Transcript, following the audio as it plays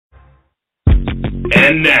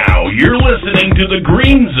And now, you're listening to The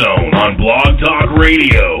Green Zone on Blog Talk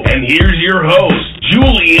Radio. And here's your host,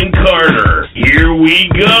 Julian Carter. Here we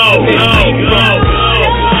go.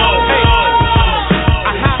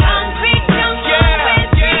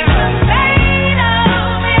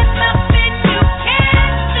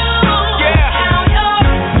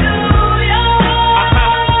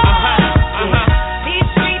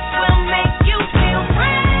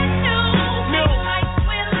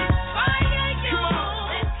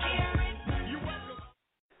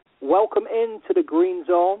 Welcome into the Green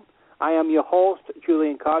Zone. I am your host,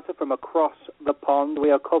 Julian Carter, from across the pond.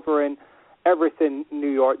 We are covering everything New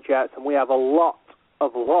York Jets, and we have a lot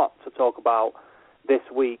to talk about this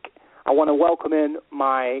week. I want to welcome in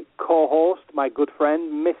my co-host, my good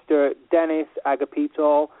friend, Mr. Dennis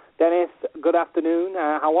Agapito. Dennis, good afternoon.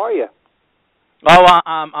 How are you? Oh,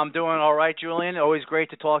 I'm doing all right, Julian. Always great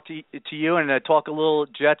to talk to you and talk a little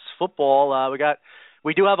Jets football.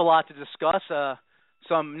 We do have a lot to discuss.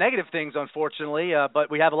 Some negative things, unfortunately, but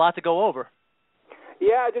we have a lot to go over.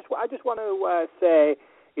 Yeah, I just want to say,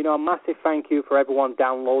 a massive thank you for everyone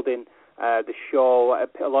downloading the show.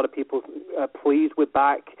 A lot of people are pleased we're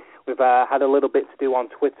back. We've had a little bit to do on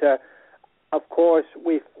Twitter. Of course,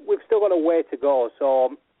 we've still got a way to go.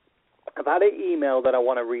 So I've had an email that I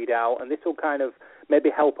want to read out, and this will kind of maybe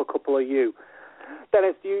help a couple of you.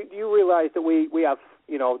 Dennis, do you realize that we have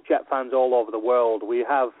Jet fans all over the world? We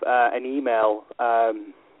have an email. A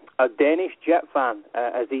Danish Jet fan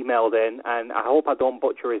has emailed in, and I hope I don't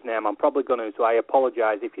butcher his name. I'm probably going to, so I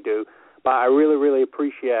apologize if you do. But I really, really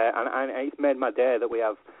appreciate it, and it's made my day that we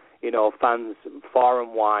have, fans far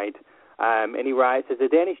and wide. And he writes, as a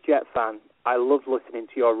Danish Jet fan, I loved listening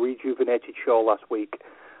to your rejuvenated show last week,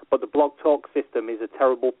 but the Blog Talk system is a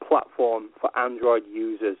terrible platform for Android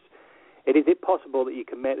users. Is it possible that you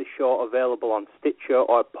can make the show available on Stitcher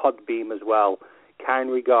or Podbeam as well?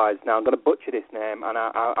 Kind regards. Now, I'm going to butcher this name, and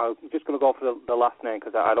I'm just going to go for the last name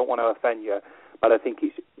because I don't want to offend you, but I think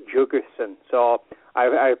it's Jurgensen. So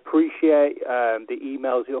I appreciate the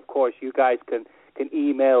emails. Of course, you guys can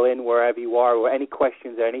email in wherever you are, or any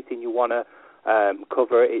questions or anything you want to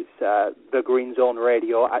cover. It's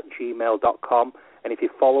thegreenzoneradio@gmail.com. And if you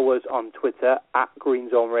follow us on Twitter,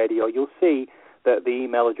 @GreenZoneRadio, you'll see that the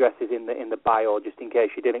email address is in the bio, just in case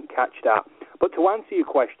you didn't catch that. But to answer your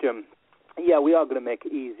question, yeah, we are going to make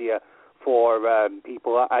it easier for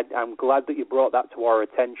people. I'm glad that you brought that to our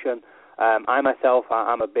attention. I myself,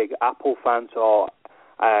 I'm a big Apple fan, so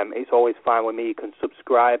it's always fine with me. You can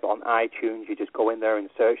subscribe on iTunes. You just go in there and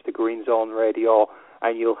search the Green Zone Radio,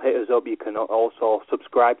 and you'll hit us up. You can also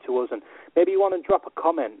subscribe to us, and maybe you want to drop a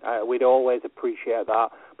comment. We'd always appreciate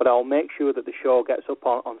that. But I'll make sure that the show gets up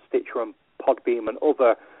on Stitcher and Podbeam and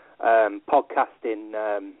other podcasting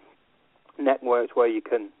networks where you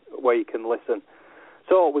can listen.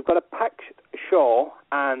 So we've got a packed show,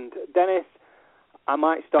 and Dennis, I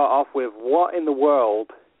might start off with what in the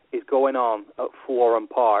world is going on at Florham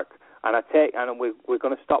Park, and we're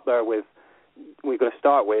going to start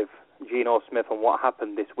with Geno Smith and what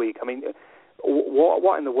happened this week. I mean,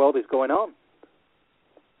 what in the world is going on?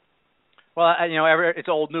 Well, it's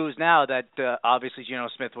old news now that obviously Geno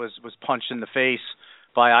Smith was punched in the face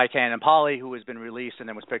by IK Enemkpali, who has been released and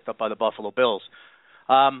then was picked up by the Buffalo Bills.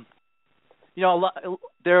 There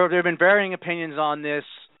have been varying opinions on this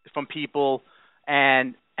from people,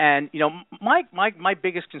 and my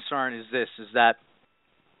biggest concern is this: is that,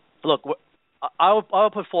 look, I'll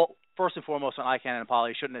put first and foremost on IK Enemkpali.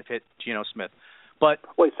 He shouldn't have hit Geno Smith, but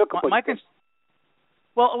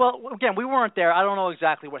Well, again, we weren't there. I don't know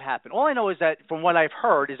exactly what happened. All I know is that, from what I've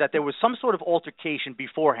heard, is that there was some sort of altercation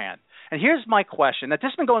beforehand. And here's my question. Now, this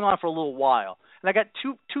has been going on for a little while, and I got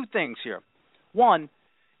two things here. One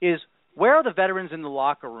is, where are the veterans in the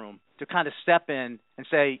locker room to kind of step in and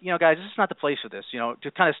say, guys, this is not the place for this,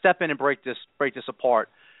 to kind of step in and break this apart.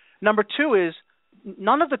 Number two is,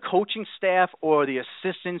 none of the coaching staff or the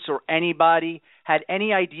assistants or anybody had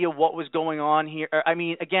any idea what was going on here. I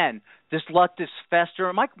mean, again, let this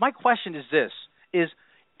fester. My question is this: is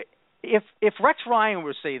if Rex Ryan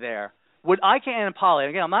were, say, there, would IK Enemkpali,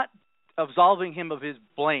 again, I'm not absolving him of his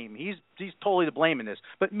blame. He's totally to blame in this.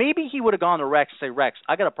 But maybe he would have gone to Rex and say, Rex,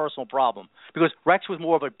 I got a personal problem, because Rex was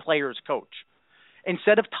more of a player's coach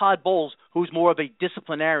instead of Todd Bowles, who's more of a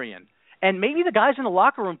disciplinarian. And maybe the guys in the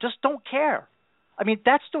locker room just don't care. I mean,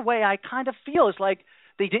 that's the way I kind of feel. It's like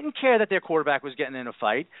they didn't care that their quarterback was getting in a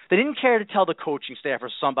fight. They didn't care to tell the coaching staff or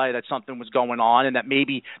somebody that something was going on and that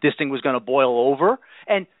maybe this thing was going to boil over.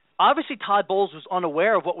 And obviously Todd Bowles was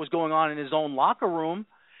unaware of what was going on in his own locker room.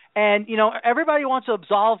 And, everybody wants to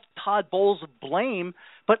absolve Todd Bowles of blame,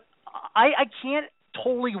 but I can't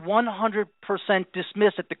totally 100%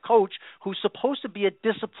 dismiss at the coach who's supposed to be a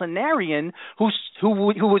disciplinarian who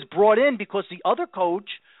was brought in because the other coach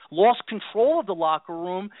lost control of the locker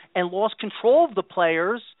room and lost control of the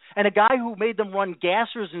players, and a guy who made them run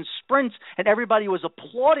gassers and sprints and everybody was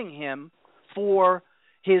applauding him for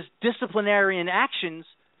his disciplinarian actions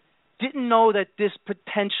didn't know that this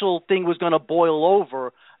potential thing was going to boil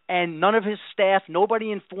over, and none of his staff,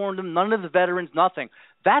 nobody informed him, none of the veterans, nothing.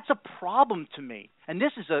 That's a problem to me, and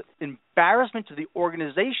this is an embarrassment to the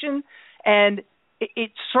organization, and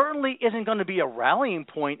it certainly isn't going to be a rallying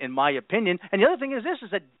point, in my opinion. And the other thing is this,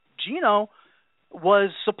 is that Geno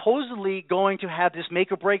was supposedly going to have this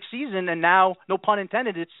make-or-break season, and now, no pun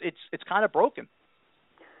intended, it's kind of broken.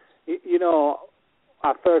 You know,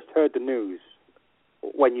 I first heard the news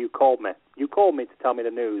when you called me. You called me to tell me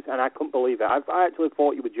the news, and I couldn't believe it. I actually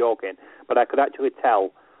thought you were joking, but I could actually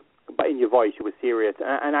tell, but in your voice you were serious,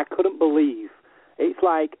 and I couldn't believe. It's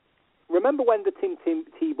like, remember when the Tim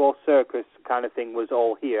Tebow circus kind of thing was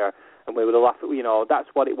all here, and we would laugh at, you know, that's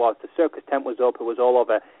what it was. The circus tent was up, it was all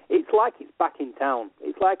over. It's like it's back in town.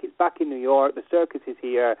 It's like it's back in New York. The circus is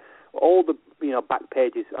here. All the, you know, back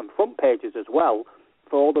pages and front pages as well,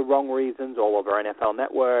 for all the wrong reasons, all over NFL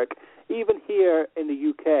Network. Even here in the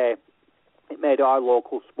UK, it made our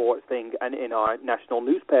local sports thing and in our national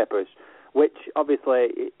newspapers, which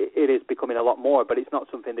obviously it is becoming a lot more, but it's not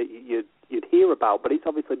something that you'd hear about, but it's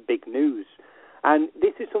obviously big news. And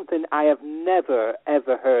this is something I have never,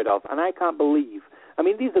 ever heard of, and I can't believe. I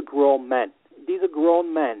mean, these are grown men. These are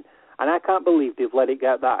grown men, and I can't believe they've let it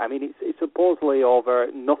get that. I mean, it's supposedly over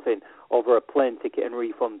nothing, over a plane ticket and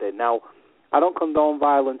refunding. Now, I don't condone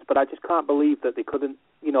violence, but I just can't believe that they couldn't,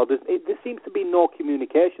 you know, there seems to be no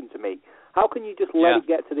communication to me. How can you just let it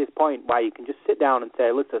get to this point where you can just sit down and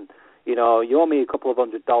say, listen, you know, you owe me a couple of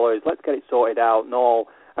 $100, let's get it sorted out? No.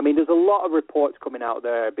 I mean, there's a lot of reports coming out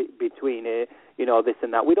there between, you know, this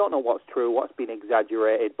and that. We don't know what's true, what's been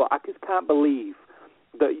exaggerated, but I just can't believe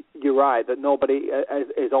that you're right, that nobody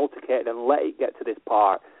is altercated and let it get to this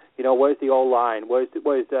part. You know, where's the O-line? Where's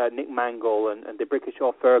Nick Mangle and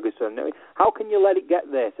DeBrickashaw Ferguson? How can you let it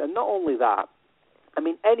get this? And not only that, I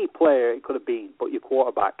mean, any player it could have been, but your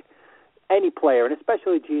quarterback, any player, and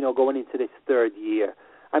especially Geno going into this third year.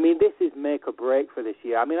 I mean, this is make or break for this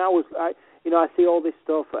year. I mean, I see all this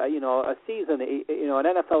stuff. You know, a season, you know, an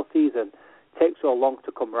NFL season takes so long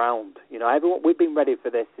to come round. You know, we've been ready for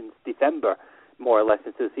this since December, more or less,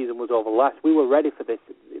 since the season was over last. We were ready for this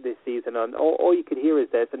season, and all you could hear is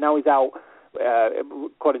this. And now he's out.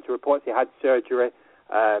 According to reports, he had surgery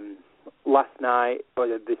last night or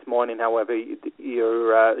this morning. However,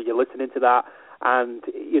 you're listening to that, and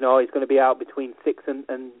you know he's going to be out between 6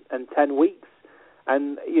 and 10 weeks.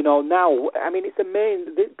 And you know now, I mean, it's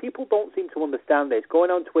amazing. People don't seem to understand this.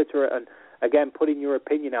 Going on Twitter and again putting your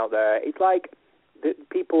opinion out there, it's like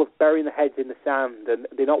people are burying their heads in the sand and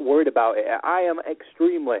they're not worried about it. I am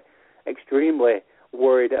extremely, extremely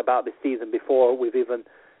worried about this season before we've even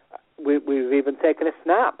taken a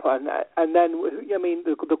snap. And then, I mean,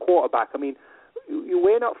 the quarterback. I mean,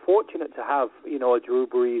 we're not fortunate to have, you know, a Drew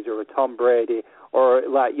Brees or a Tom Brady, or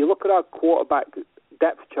like you look at our quarterback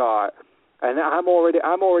depth chart, and I'm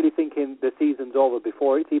already thinking the season's over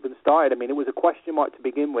before it's even started. I mean, it was a question mark to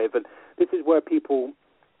begin with, and this is where people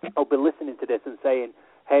will be listening to this and saying,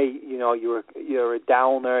 "Hey, you know, you're a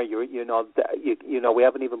downer. You know, we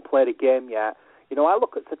haven't even played a game yet." You know, I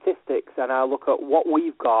look at statistics and I look at what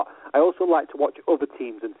we've got. I also like to watch other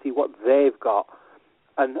teams and see what they've got,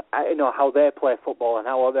 and you know how they play football and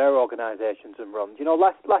how their organisations are run. You know,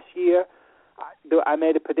 last year I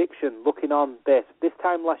made a prediction looking on this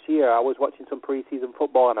time last year. I was watching some preseason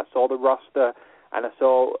football and I saw the roster and I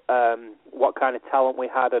saw what kind of talent we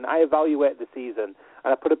had, and I evaluated the season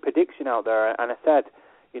and I put a prediction out there and I said,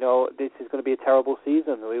 you know, this is going to be a terrible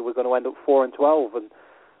season. We're going to end up 4-12, and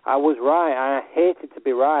I was right. I hated to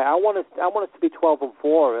be right. I want us to be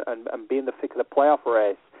 12-4 and be in the thick of the playoff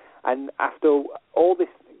race. And after all this,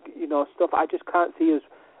 you know, stuff, I just can't see us.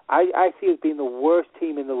 I see us being the worst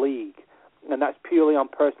team in the league, and that's purely on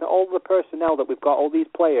personnel. All the personnel that we've got, all these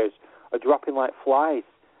players are dropping like flies.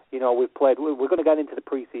 You know, we're going to get into the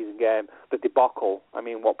preseason game, the debacle. I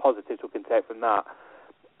mean, what positives we can take from that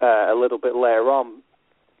a little bit later on.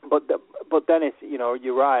 But Dennis, you know,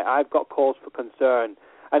 you're right. I've got cause for concern.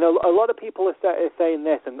 I know a lot of people are saying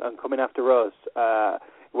this and coming after us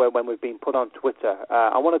when we've been put on Twitter.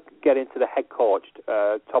 I want to get into the head coach,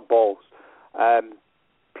 Todd Bowles.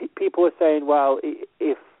 People are saying, well,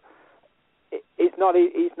 if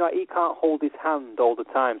he can't hold his hand all the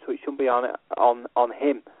time, so it shouldn't be on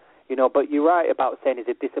him. You know, but you're right about saying he's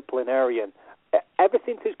a disciplinarian. Ever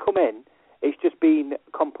since he's come in, it's just been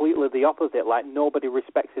completely the opposite. Like, nobody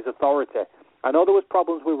respects his authority. I know there was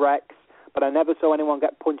problems with Rex, but I never saw anyone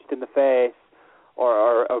get punched in the face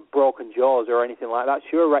or broken jaws or anything like that.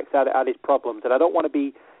 Sure, Rex had his problems, and I don't want to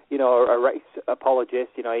be, a Rex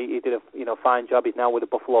apologist. He did a fine job. He's now with the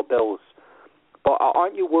Buffalo Bills. But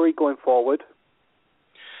aren't you worried going forward?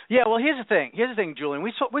 Yeah, well, here's the thing, Julian.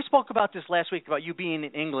 We spoke about this last week, about you being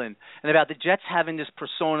in England and about the Jets having this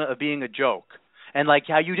persona of being a joke, and like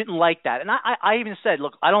how you didn't like that. And I even said,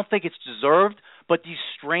 look, I don't think it's deserved, but these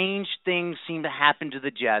strange things seem to happen to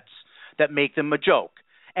the Jets that make them a joke.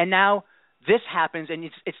 And now this happens, and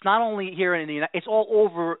it's not only here in the United, it's all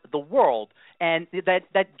over the world, and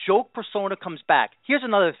that joke persona comes back. Here's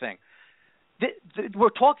another thing. We're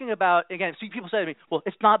talking about, again, see, people say to me, well,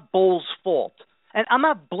 it's not Bowles' fault. And I'm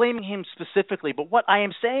not blaming him specifically, but what I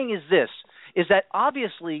am saying is that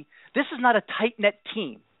obviously this is not a tight-knit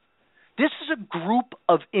team. This is a group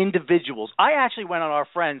of individuals. I actually went on our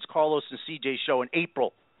friends Carlos and CJ's show in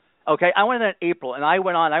April. Okay, I went in April, and I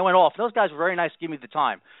went off. Those guys were very nice to give me the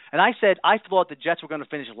time. And I said I thought the Jets were going to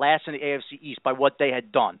finish last in the AFC East by what they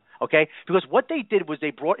had done, okay? Because what they did was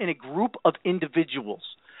they brought in a group of individuals,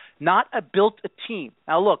 not built a team.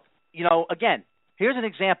 Now, look, again, here's an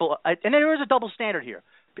example, and there is a double standard here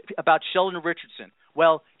about Sheldon Richardson.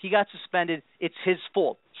 Well, he got suspended. It's his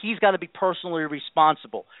fault. He's got to be personally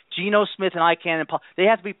responsible. Geno Smith and IK Enemkpali, they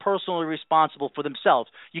have to be personally responsible for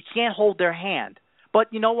themselves. You can't hold their hand.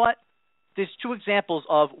 But you know what? There's two examples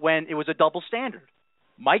of when it was a double standard.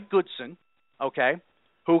 Mike Goodson, okay,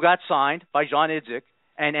 who got signed by John Idzik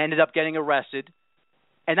and ended up getting arrested,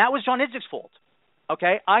 and that was John Idzik's fault,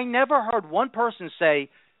 okay? I never heard one person say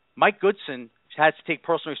Mike Goodson has to take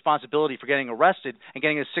personal responsibility for getting arrested and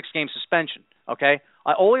getting a 6-game suspension, okay?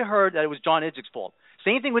 I only heard that it was John Idzik's fault.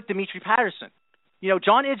 Same thing with Dimitri Patterson.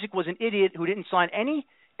 John Idzik was an idiot who didn't sign any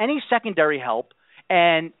secondary help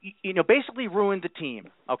and, basically ruined the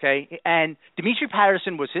team, okay? And Dimitri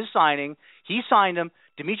Patterson was his signing. He signed him.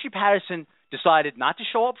 Dimitri Patterson decided not to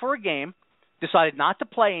show up for a game, decided not to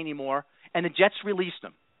play anymore, and the Jets released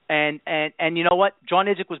him. And you know what? John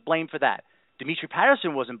Idzik was blamed for that. Dimitri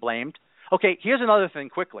Patterson wasn't blamed. Okay, here's another thing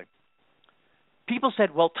quickly. People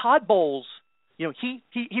said, well, Todd Bowles,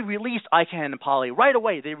 he released IK Enemkpali right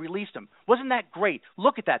away. They released him. Wasn't that great?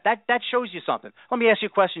 Look at that. That shows you something. Let me ask you a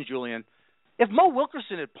question, Julian. If Mo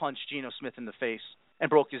Wilkerson had punched Geno Smith in the face and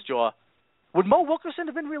broke his jaw, would Mo Wilkerson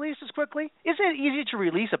have been released as quickly? Isn't it easy to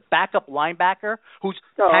release a backup linebacker who's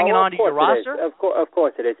hanging on to your roster? Of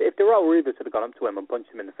course it is. If Darrelle Revis had gone up to him and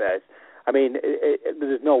punched him in the face, I mean,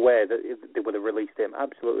 there's no way that they would have released him.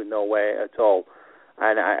 Absolutely no way at all.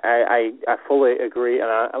 And I fully agree. And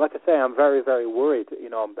like I say, I'm very, very worried.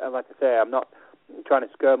 And like I say, I'm not trying to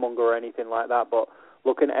scaremonger or anything like that. But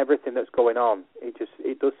looking at everything that's going on,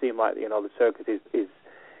 it does seem like the circus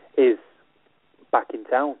is back in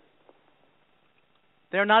town.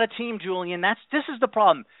 They're not a team, Julian. This is the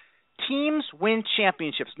problem. Teams win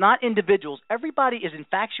championships, not individuals. Everybody is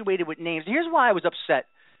infatuated with names. Here's why I was upset.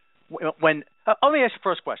 When let me ask you the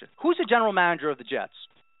first question. Who's the general manager of the Jets?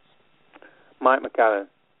 Mike McCarron.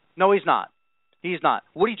 No, he's not. He's not.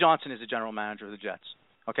 Woody Johnson is the general manager of the Jets.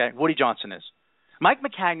 Okay? Woody Johnson is. Mike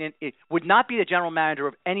McCagnon would not be the general manager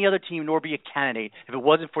of any other team nor be a candidate if it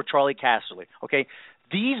wasn't for Charlie Casserly. Okay?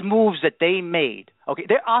 These moves that they made, okay,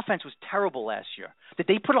 their offense was terrible last year. Did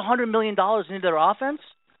they put $100 million into their offense?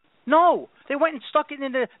 No. They went and stuck it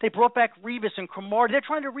into, they brought back Revis and Cromartie. They're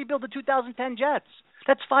trying to rebuild the 2010 Jets.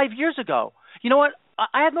 That's 5 years ago. You know what?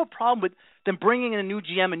 I have no problem with them bringing in a new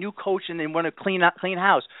GM, a new coach, and they want to clean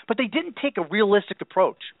house. But they didn't take a realistic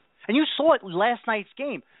approach. And you saw it last night's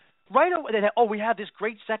game. Right away, we have this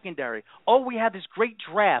great secondary. Oh, we have this great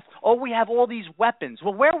draft. Oh, we have all these weapons.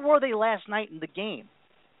 Well, where were they last night in the game?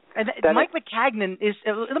 And Mike McCagnon is –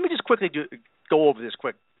 let me just quickly go over this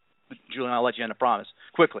quick, Julian. I'll let you end, I promise.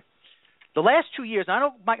 Quickly. The last 2 years – I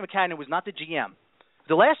know Mike McCagnon was not the GM.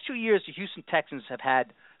 The last 2 years, the Houston Texans have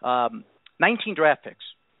had 19 draft picks,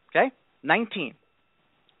 okay? 19.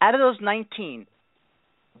 Out of those 19,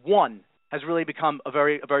 one has really become a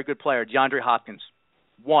very good player, DeAndre Hopkins.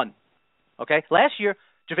 One, okay? Last year,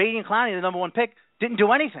 Jadeveon Clowney, the number one pick, didn't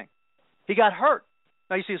do anything. He got hurt.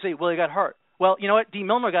 Now you say, well, he got hurt. Well, you know what? D.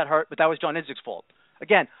 Milner got hurt, but that was John Idzik's fault.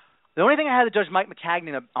 Again, the only thing I had to judge Mike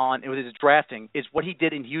McCagnon on with his drafting is what he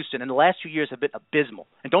did in Houston, and the last 2 years have been abysmal.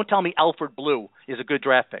 And don't tell me Alfred Blue is a good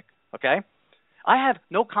draft pick, okay? I have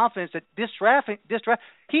no confidence that this draft,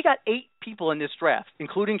 he got 8 people in this draft,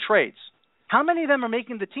 including trades. How many of them are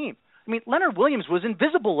making the team? I mean, Leonard Williams was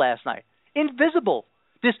invisible last night. Invisible.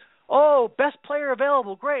 best player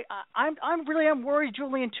available, great. I'm really worried,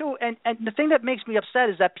 Julian, too. And the thing that makes me upset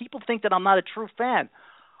is that people think that I'm not a true fan.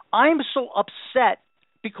 I'm so upset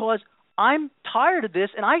because I'm tired of this,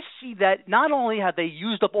 and I see that not only have they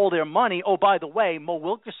used up all their money, oh, by the way, Mo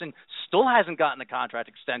Wilkerson still hasn't gotten a contract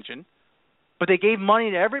extension, but they gave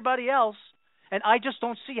money to everybody else, and I just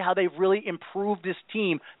don't see how they've really improved this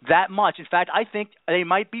team that much. In fact, I think they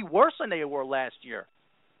might be worse than they were last year.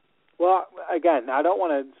 Well, again, I don't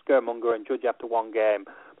want to scaremonger and judge after one game.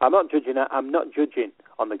 I'm not judging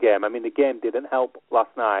on the game. I mean, the game didn't help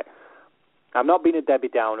last night. I'm not being a Debbie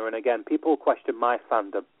Downer, and again, people question my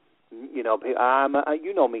fandom. You know,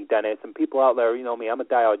 you know me, Dennis, and people out there, you know me, I'm a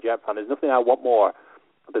diehard Jet fan. There's nothing I want more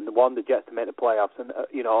than the Jets to make the playoffs, and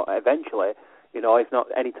eventually, if not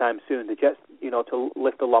anytime soon, the Jets, to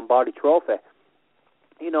lift the Lombardi Trophy.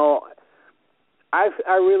 I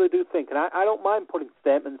really do think, and I don't mind putting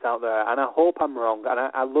statements out there, and I hope I'm wrong, and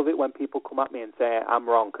I love it when people come at me and say I'm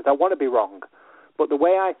wrong, because I want to be wrong. But the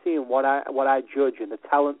way I see and what I judge and the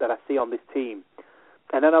talent that I see on this team,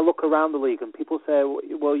 and then I look around the league and people say,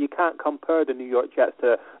 well, you can't compare the New York Jets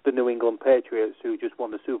to the New England Patriots who just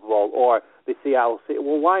won the Super Bowl or the Seattle City.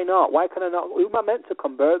 Well, why not? Why can I not? Who am I meant to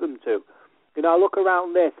compare them to? I look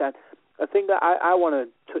around this, and the thing that I want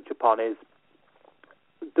to touch upon is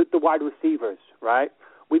the wide receivers, right?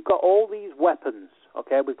 We've got all these weapons,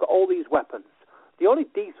 okay? We've got all these weapons. The only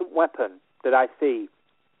decent weapon that I see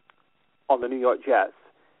on the New York Jets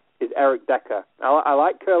is Eric Decker. I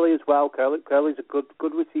like Curley as well. Curley's a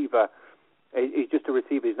good receiver. He's just a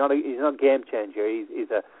receiver. He's not a game changer. He's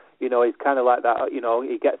kind of like that.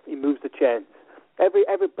 He moves the chains. Every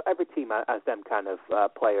team has them kind of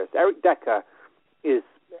players. Eric Decker is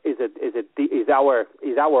our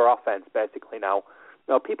offense basically now.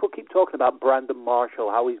 Now people keep talking about Brandon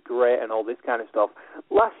Marshall, how he's great and all this kind of stuff.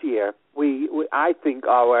 Last year, I think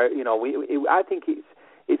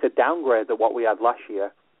it's a downgrade of what we had last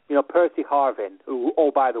year. Percy Harvin, who,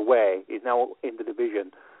 oh, by the way, is now in the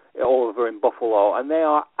division over in Buffalo, and they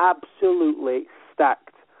are absolutely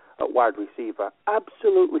stacked at wide receiver.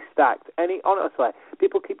 Absolutely stacked. Honestly,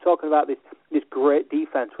 people keep talking about this great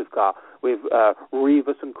defense we've got with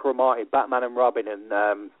Rivas and Cromartie, Batman and Robin,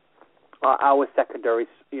 and our secondary,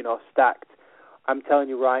 stacked. I'm telling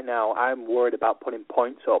you right now, I'm worried about putting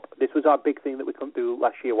points up. This was our big thing that we couldn't do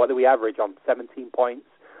last year. What did we average on? 17 points.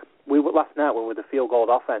 Last night we were the field goal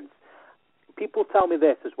offense. People tell me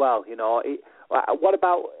this as well. What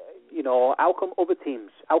about how come other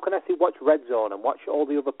teams? How can I watch Red Zone and watch all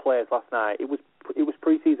the other players last night? It was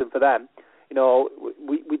preseason for them.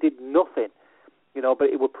 We did nothing. But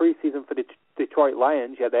it was preseason for the Detroit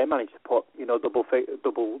Lions. Yeah, they managed to put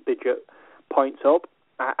double digit points up.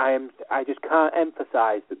 I just can't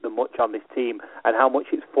emphasize the much on this team and how much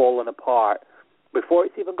it's fallen apart before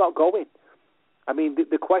it's even got going. I mean,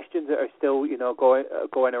 the questions that are still,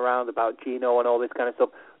 going around about Geno and all this kind of stuff,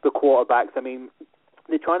 the quarterbacks, I mean,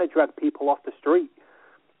 they're trying to drag people off the street.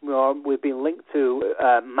 We've been linked to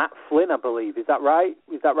Matt Flynn, I believe. Is that right?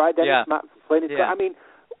 Dennis? Yeah. Matt Flynn. Yeah. I mean,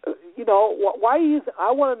 why is?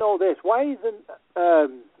 I want to know this. Why isn't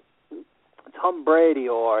Tom Brady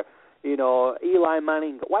or Eli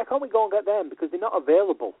Manning? Why can't we go and get them? Because they're not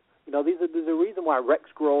available. There's a reason why Rex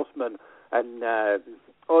Grossman and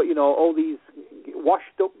all these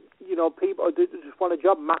washed up people just want a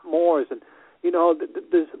job. Matt Moores and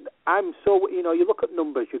I'm so you look at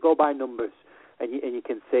numbers, you go by numbers, and you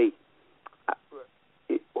can see.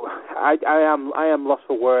 I am lost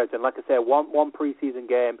for words, and like I say, one preseason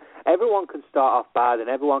game, everyone can start off bad, and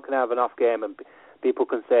everyone can have an off game, and people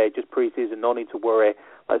can say just preseason, no need to worry,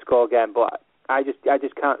 let's go again. But I just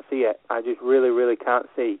can't see it. I just really can't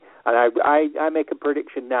see. And I make a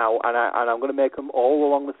prediction now, and I'm going to make them all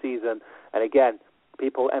along the season. And again,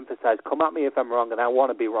 people emphasize, come at me if I'm wrong, and I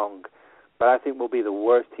want to be wrong. But I think we'll be the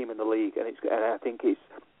worst team in the league, and I think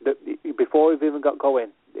before we've even got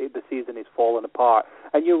going, the season is falling apart.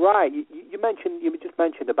 And you're right. You just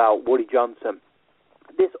mentioned about Woody Johnson.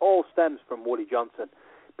 This all stems from Woody Johnson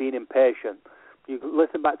being impatient. You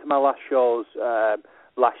listen back to my last shows, the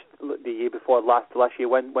year before last year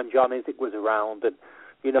when John Izek was around, and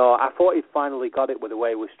I thought he'd finally got it with the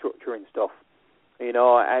way we're structuring stuff, and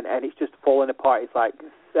it's just falling apart. It's like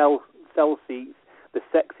sell seats, the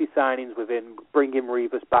sexy signings within, bringing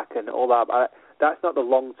Rivas back and all that. That's not the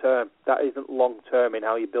long term. That isn't long term in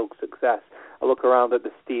how you build success. I look around at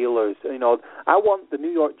the Steelers. I want the New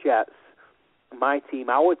York Jets, my team,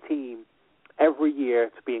 our team, every year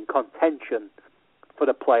to be in contention for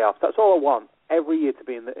the playoffs. That's all I want. Every year to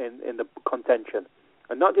be in the contention,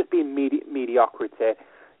 and not just being mediocrity,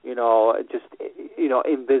 just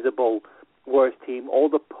invisible, worst team, all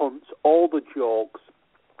the punts, all the jokes,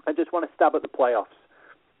 and just want to stab at the playoffs.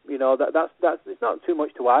 You know, that's it's not too much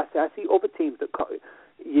to ask. I see other teams that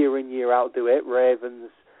year in, year out do it. Ravens,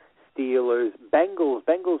 Steelers, Bengals.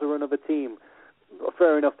 Bengals are another team.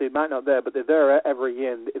 Fair enough, they might not there, but they're there every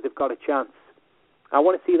year and they've got a chance. I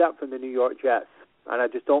want to see that from the New York Jets, and I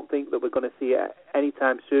just don't think that we're going to see it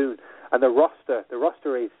anytime soon. And the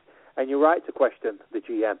roster is, and you're right to question the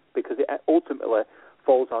GM, because it ultimately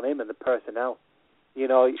falls on him and the personnel. You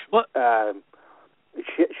know,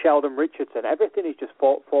 Sheldon Richardson, everything is just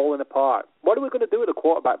falling apart. What are we going to do with the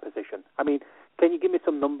quarterback position? I mean, can you give me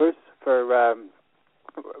some numbers for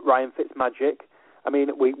Ryan Fitzmagic? I mean,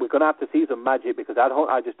 we're going to have to see some magic, because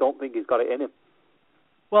I just don't think he's got it in him.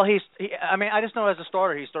 Well, I just know as a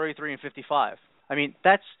starter he's 33-55. I mean,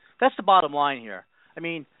 that's the bottom line here. I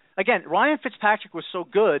mean, again, Ryan Fitzpatrick was so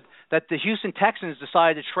good that the Houston Texans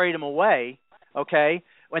decided to trade him away, okay,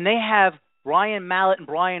 when they have Ryan Mallett and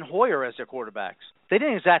Brian Hoyer as their quarterbacks. They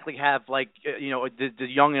didn't exactly have, like, the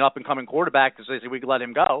young and up-and-coming quarterback to say we could let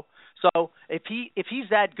him go. So if he's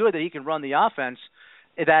that good that he can run the offense,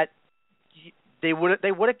 that they would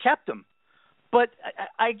have kept him. But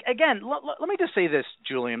again, let me just say this,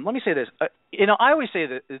 Julian. Let me say this. I always say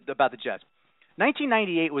that about the Jets.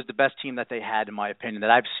 1998 was the best team that they had, in my opinion, that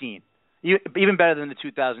I've seen. Even better than the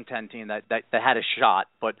 2010 team that had a shot.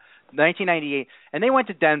 But 1998, and they went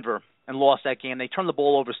to Denver and lost that game. They turned the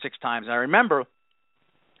ball over 6 times. And I remember,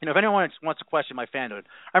 if anyone wants to question my fanhood,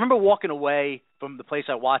 I remember walking away from the place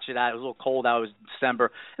I watched it at. It was a little cold out. It was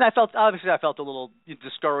December. And I felt a little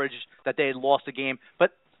discouraged that they had lost the game.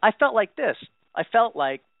 But I felt like this. I felt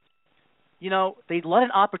like, they let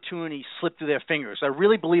an opportunity slip through their fingers. I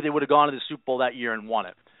really believe they would have gone to the Super Bowl that year and won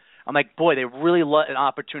it. I'm like, boy, they really let an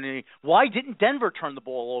opportunity. Why didn't Denver turn the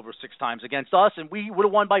ball over 6 times against us, and we would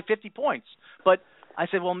have won by 50 points? But I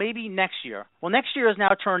said, well, maybe next year. Well, next year has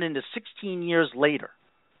now turned into 16 years later,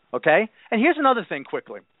 okay? And here's another thing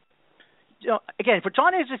quickly. Again, for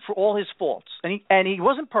John Isaac, for all his faults, and he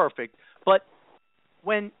wasn't perfect, but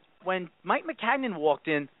when Mike McCagnon walked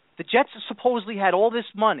in, the Jets supposedly had all this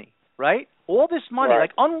money, right? All this money, right.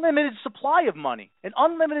 Like unlimited supply of money, an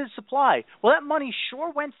unlimited supply. Well, that money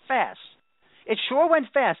sure went fast. It sure went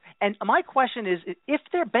fast. And my question is, if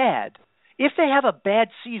they're bad, if they have a bad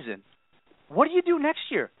season, what do you do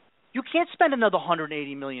next year? You can't spend another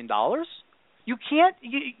 $180 million. You can't.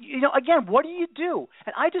 Again, what do you do?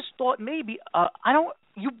 And I just thought maybe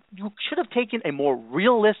You should have taken a more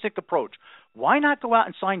realistic approach. Why not go out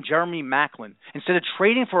and sign Jeremy Maclin instead of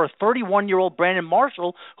trading for a 31-year-old Brandon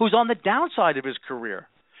Marshall who's on the downside of his career?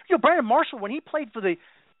 Brandon Marshall, when he played for the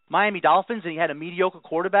Miami Dolphins and he had a mediocre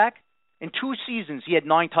quarterback, in 2 seasons he had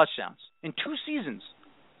 9 touchdowns. In 2 seasons,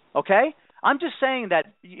 okay? I'm just saying that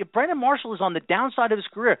if Brandon Marshall is on the downside of his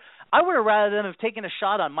career, I would have rather them have taken a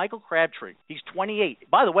shot on Michael Crabtree. He's 28.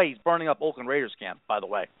 By the way, he's burning up Oakland Raiders camp, by the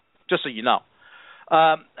way, just so you know.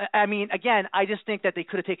 I mean, again, I just think that they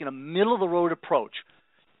could have taken a middle-of-the-road approach.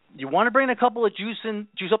 You want to bring in a couple of juice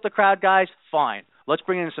up the crowd guys? Fine. Let's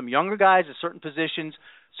bring in some younger guys at certain positions,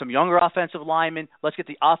 some younger offensive linemen. Let's get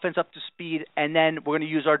the offense up to speed, and then we're going to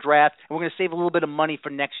use our draft, and we're going to save a little bit of money for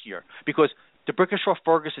next year because DeBrickashaw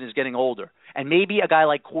Ferguson is getting older, and maybe a guy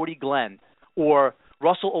like Cordy Glenn or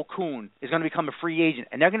Russell Okun is going to become a free agent,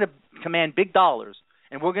 and they're going to command big dollars,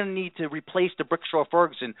 and we're going to need to replace DeBrickashaw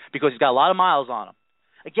Ferguson because he's got a lot of miles on him.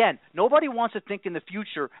 Again, nobody wants to think in the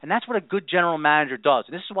future, and that's what a good general manager does.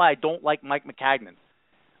 And this is why I don't like Mike McCagnon.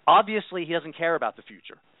 Obviously, he doesn't care about the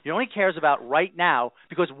future. He only cares about right now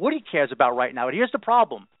because what he cares about right now, and here's the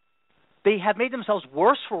problem. They have made themselves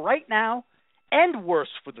worse for right now and worse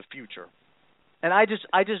for the future. And I just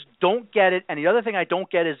don't get it. And the other thing I don't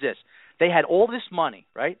get is this. They had all this money,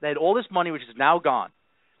 right? They had all this money, which is now gone.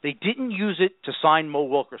 They didn't use it to sign Mo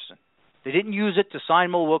Wilkerson. They didn't use it to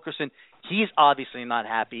sign Mo Wilkerson. He's obviously not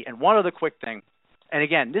happy. And one other quick thing, and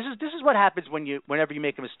again, this is what happens whenever you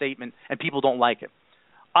make a misstatement and people don't like it.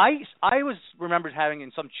 I remembered having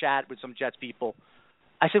in some chat with some Jets people,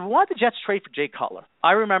 I said, why did the Jets trade for Jay Cutler?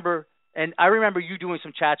 I remember you doing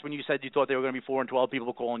some chats when you said you thought they were going to be 4-12,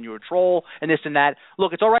 people calling you a troll and this and that.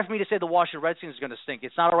 Look, it's all right for me to say the Washington Redskins is going to stink.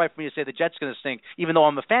 It's not all right for me to say the Jets are going to stink, even though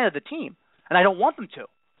I'm a fan of the team, and I don't want them to.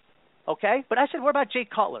 Okay? But I said, what about Jay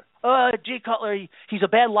Cutler? Jay Cutler, he's a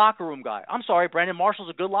bad locker room guy. I'm sorry, Brandon Marshall's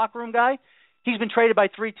a good locker room guy. He's been traded by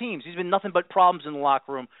 3 teams. He's been nothing but problems in the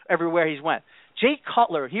locker room everywhere he's went. Jay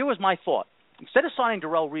Cutler, here was my thought. Instead of signing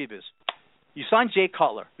Darrelle Revis, you sign Jay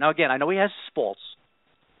Cutler. Now, again, I know he has his faults.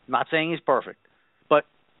 I'm not saying he's perfect. But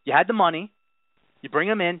you had the money. You bring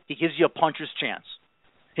him in. He gives you a puncher's chance.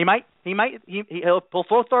 He'll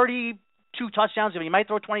throw 30 2 touchdowns. He might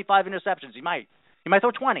throw 25 interceptions. He might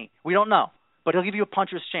throw 20. We don't know. But he'll give you a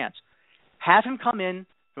puncher's chance. Have him come in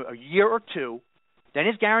for a year or 2. Then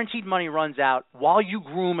his guaranteed money runs out while you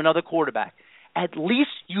groom another quarterback. At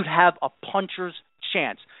least you'd have a puncher's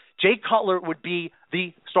chance. Jay Cutler would be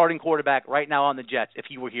the starting quarterback right now on the Jets if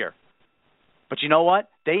he were here. But you know what?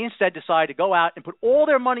 They instead decided to go out and put all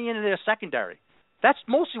their money into their secondary. That's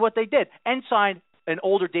mostly what they did, and signed an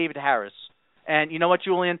older David Harris. And you know what,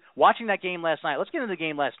 Julian? Watching that game last night, let's get into the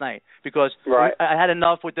game last night, because I had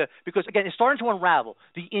enough with because, again, it's starting to unravel,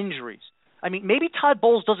 the injuries. I mean, maybe Todd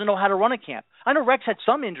Bowles doesn't know how to run a camp. I know Rex had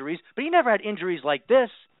some injuries, but he never had injuries like this.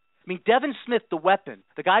 I mean, Devin Smith, the weapon,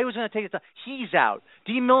 the guy who was going to take it, he's out.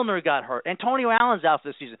 D. Milner got hurt. Antonio Allen's out for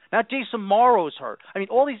the season. Now Jason Morrow's hurt. I mean,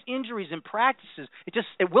 all these injuries in practices.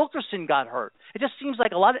 Wilkerson got hurt. It just seems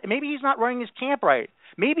like maybe he's not running his camp right.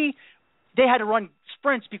 Maybe they had to run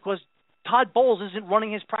sprints because Todd Bowles isn't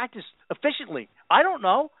running his practice efficiently. I don't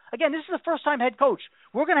know. Again, this is the first time head coach.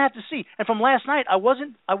 We're going to have to see. And from last night, I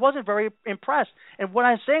wasn't very impressed. And what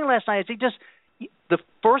I was saying last night is the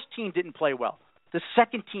first team didn't play well. The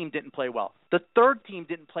second team didn't play well. The third team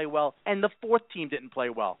didn't play well. And the fourth team didn't play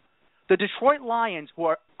well. The Detroit Lions, who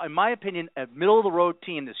are, in my opinion, a middle-of-the-road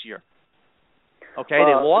team this year. Okay,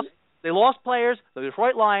 they lost players. The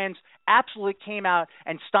Detroit Lions absolutely came out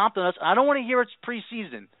and stomped on us. I don't want to hear it's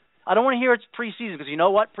preseason. Because you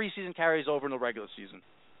know what? Preseason carries over in the regular season.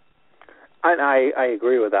 And I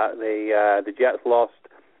agree with that. The Jets lost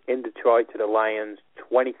in Detroit to the Lions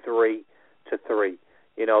 23-3.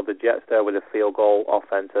 You know, the Jets there with a field goal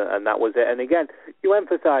offense, and that was it. And again, you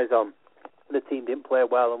emphasize on the team didn't play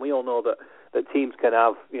well, and we all know that teams can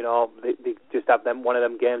have, you know, they just have one of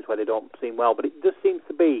them games where they don't seem well. But it just seems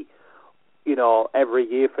to be, you know, every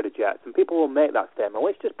year for the Jets, and people will make that statement.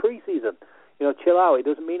 Well, it's just preseason. You know, chill out. It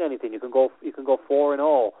doesn't mean anything. You can go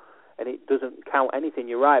 4-0, and it doesn't count anything.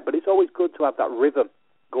 You're right, but it's always good to have that rhythm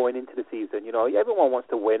going into the season. You know, everyone wants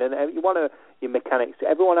to win, and you want your mechanics.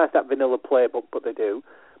 Everyone has that vanilla playbook, but they do.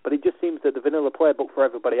 But it just seems that the vanilla playbook for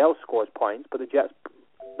everybody else scores points, but the Jets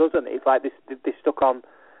doesn't. It's like they stuck on,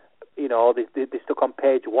 you know, they stuck on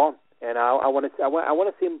page 1. And I want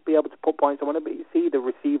to see them be able to put points. I want to see the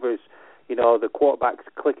receivers, you know, the quarterbacks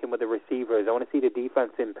clicking with the receivers. I want to see the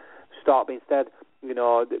defense start. Instead, you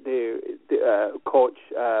know, the coach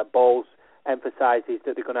Bowles emphasizes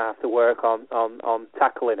that they're going to have to work on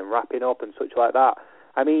tackling and wrapping up and such like that.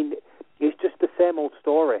 I mean, it's just the same old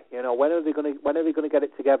story. You know, when are they going to get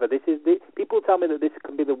it together? People tell me that this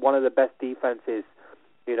can be one of the best defenses.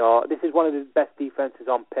 You know, this is one of the best defenses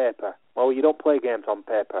on paper. Well, you don't play games on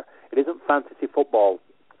paper. It isn't fantasy football.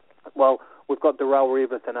 Well, we've got Darrelle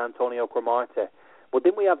Revis and Antonio Cromartie. Well,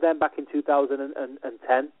 didn't we have them back in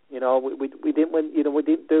 2010? You know, we didn't win. You know, we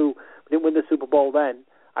didn't win the Super Bowl then.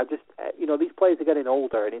 You know, these players are getting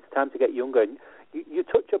older, and it's time to get younger. You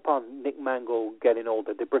touch upon Nick Mangle getting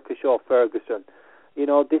older, DeBrickashaw, Ferguson. You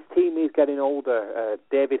know, this team is getting older.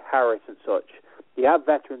 David Harris and such. You have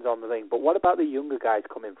veterans on the thing, but what about the younger guys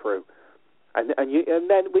coming through? And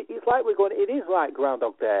then it's like we're going. It is like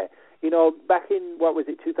Groundhog Day. You know, back in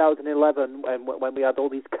 2011, when we had all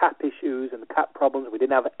these cap issues and cap problems, we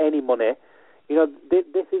didn't have any money. You know, this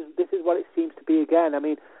is what it seems to be again. I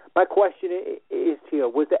mean, my question is to you: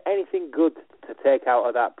 was there anything good to take out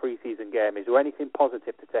of that preseason game? Is there anything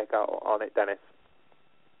positive to take out on it, Dennis?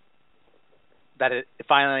 That it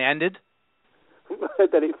finally ended.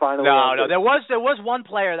 That it finally ended. No. There was one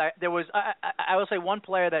player I will say one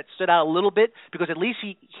player that stood out a little bit, because at least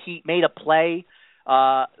he made a play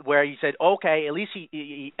where he said, okay, at least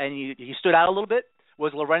he stood out a little bit,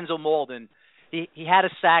 was Lorenzo Molden. He had a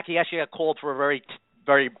sack. He actually got called for a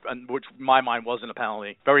very, which in my mind wasn't a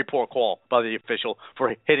penalty. Very poor call by the official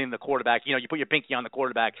for hitting the quarterback. You know, you put your pinky on the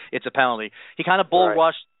quarterback, it's a penalty. He kind of bull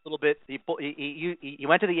rushed a little bit. He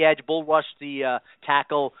went to the edge, bull rushed the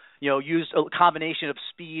tackle. You know, used a combination of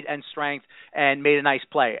speed and strength and made a nice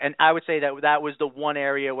play. And I would say that was the one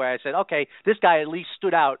area where I said, okay, this guy at least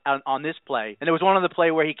stood out on this play. And there was one other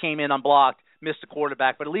play where he came in unblocked, missed the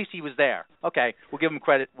quarterback, but at least he was there. Okay, we'll give him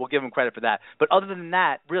credit. We'll give him credit for that. But other than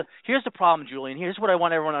that, here's the problem, Julian. Here's what I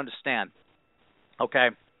want everyone to understand. Okay,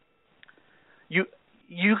 you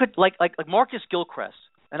could like Marcus Gilchrist,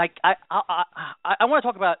 and I want to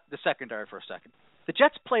talk about the secondary for a second. The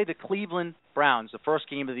Jets played the Cleveland Browns the first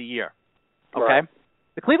game of the year. Okay, right.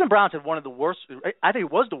 The Cleveland Browns had one of the worst. I think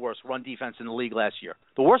it was the worst run defense in the league last year.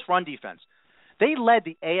 The worst run defense. They led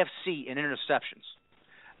the AFC in interceptions.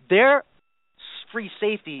 Their free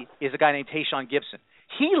safety is a guy named Tayshaun Gibson.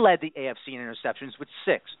 He led the AFC in interceptions with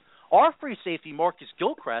 6. Our free safety, Marcus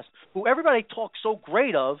Gilchrist, who everybody talks so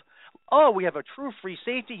great of, oh, we have a true free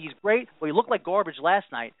safety. He's great. Well, he looked like garbage last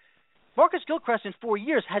night. Marcus Gilchrist in 4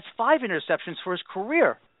 years has 5 interceptions for his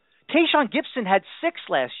career. Tayshaun Gibson had 6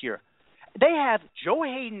 last year. They have Joe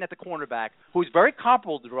Hayden at the cornerback, who's very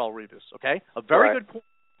comparable to Darrelle Revis, okay? A very good corner.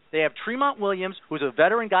 They have Tremont Williams, who's a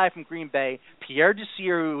veteran guy from Green Bay, Pierre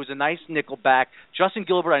Desir, who's a nice nickel back, Justin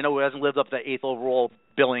Gilbert, I know, who hasn't lived up to the 8th overall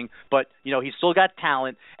billing, but, he's still got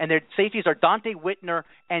talent. And their safeties are Dante Whitner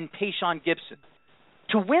and Tayshaun Gibson.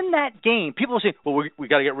 To win that game, people will say, well, we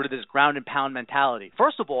got to get rid of this ground and pound mentality.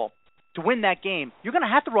 First of all, to win that game, you're going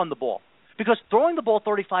to have to run the ball. Because throwing the ball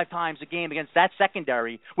 35 times a game against that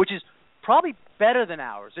secondary, which is probably better than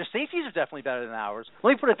ours. Their safeties are definitely better than ours.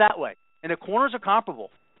 Let me put it that way. And their corners are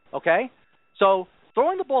comparable. Okay? So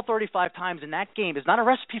throwing the ball 35 times in that game is not a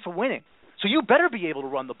recipe for winning. So you better be able to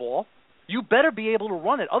run the ball. You better be able to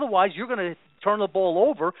run it. Otherwise, you're going to turn the ball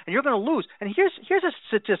over and you're going to lose. And here's a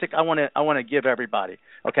statistic I want to give everybody.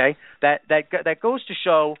 Okay? That goes to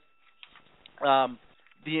show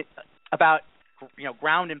about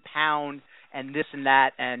ground and pound and this and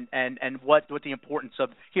that and what the importance of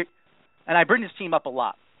here. And I bring this team up a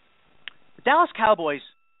lot. The Dallas Cowboys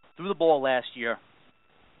threw the ball last year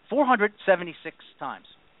 476 times,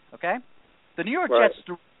 okay? The New York Jets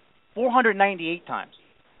threw 498 times.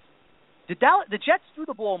 The Jets threw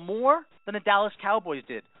the ball more than the Dallas Cowboys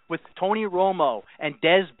did, with Tony Romo and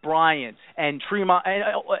Dez Bryant and Tremont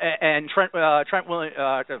and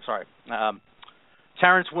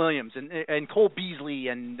Terrence Williams and Cole Beasley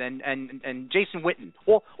and Jason Witten.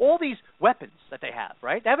 All these weapons that they have,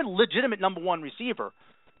 right? They have a legitimate number one receiver,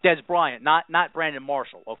 Dez Bryant, not Brandon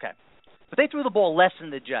Marshall, okay. But they threw the ball less than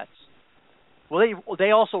the Jets. Well,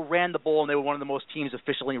 they also ran the ball, and they were one of the most teams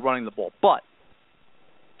efficiently running the ball. But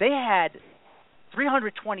they had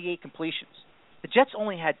 328 completions. The Jets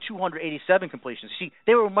only had 287 completions. See,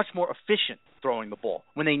 they were much more efficient throwing the ball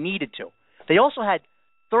when they needed to. They also had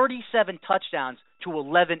 37 touchdowns to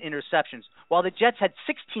 11 interceptions, while the Jets had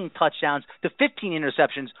 16 touchdowns to 15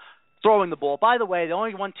 interceptions throwing the ball. By the way, the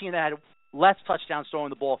only one team that had less touchdowns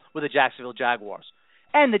throwing the ball were the Jacksonville Jaguars.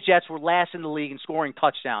 And the Jets were last in the league in scoring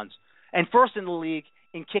touchdowns and first in the league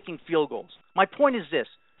in kicking field goals. My point is this.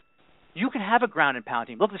 You can have a ground and pound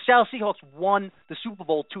team. Look, the Seattle Seahawks won the Super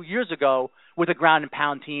Bowl 2 years ago with a ground and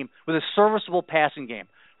pound team with a serviceable passing game.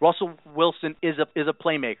 Russell Wilson is a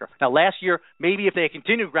playmaker. Now, last year, maybe if they had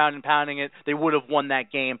continued ground and pounding it, they would have won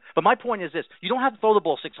that game. But my point is this. You don't have to throw the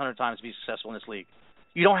ball 600 times to be successful in this league.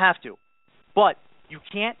 You don't have to. But you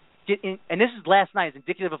can't get in, and this is last night. It's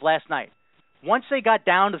indicative of last night. Once they got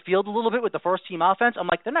down the field a little bit with the first-team offense, I'm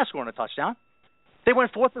like, they're not scoring a touchdown. They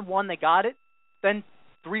went 4th and 1. They got it. Then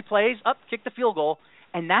 3 plays, kick the field goal,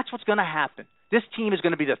 and that's what's going to happen. This team is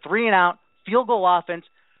going to be the 3-and-out field goal offense.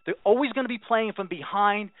 They're always going to be playing from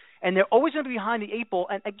behind, and they're always going to be behind the 8 ball.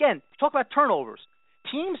 And, again, talk about turnovers.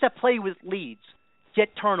 Teams that play with leads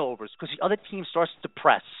get turnovers because the other team starts to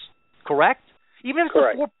press, correct? Even if it's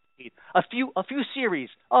a 4 lead, a few series.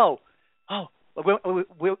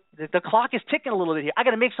 The clock is ticking a little bit here. I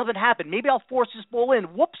got to make something happen. Maybe I'll force this ball in.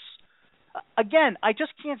 Whoops. Again, I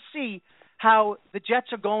just can't see how the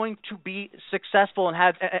Jets are going to be successful and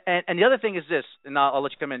have. And the other thing is this, and I'll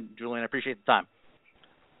let you come in, Julian. I appreciate the time.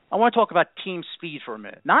 I want to talk about team speed for a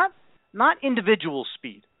minute, not individual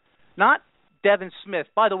speed, not Devin Smith.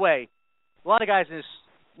 By the way, a lot of guys in this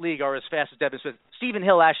league are as fast as Devin Smith. Stephen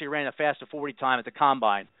Hill actually ran a faster 40 time at the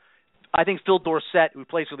combine. I think Phil Dorsett, who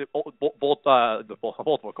plays for the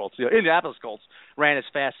Baltimore Colts, the Indianapolis Colts, ran as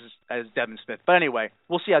fast as Devin Smith. But anyway,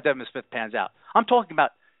 we'll see how Devin Smith pans out. I'm talking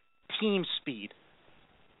about team speed.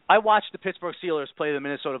 I watched the Pittsburgh Steelers play the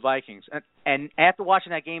Minnesota Vikings, and after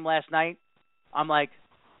watching that game last night, I'm like,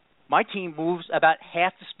 my team moves about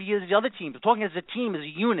half the speed of the other teams. I'm talking as a team, as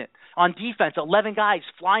a unit. On defense, 11 guys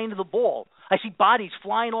flying to the ball. I see bodies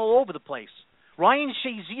flying all over the place. Ryan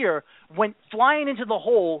Shazier went flying into the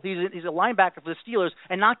hole. He's a linebacker for the Steelers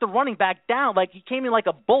and knocked the running back down like he came in like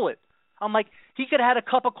a bullet. I'm like, he could have had a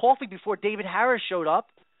cup of coffee before David Harris showed up.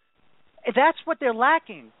 That's what they're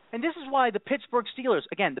lacking. And this is why the Pittsburgh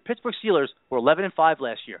Steelers were 11-5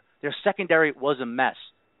 last year. Their secondary was a mess.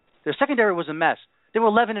 They were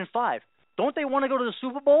 11-5. Don't they want to go to the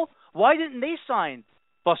Super Bowl? Why didn't they sign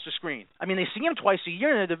Buster Screen? I mean, they see him twice a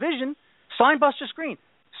year in the division. Sign Buster Screen.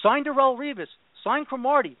 Sign Darrelle Revis. Sign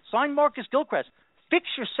Cromartie. Sign Marcus Gilchrist.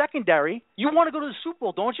 Fix your secondary. You want to go to the Super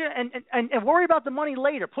Bowl, don't you? And worry about the money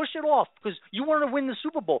later. Push it off because you want to win the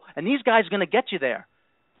Super Bowl. And these guys are going to get you there.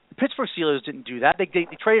 The Pittsburgh Steelers didn't do that. They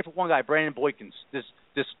traded for one guy, Brandon Boykins, this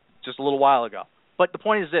just a little while ago. But the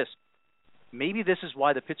point is this. Maybe this is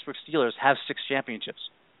why the Pittsburgh Steelers have 6 championships.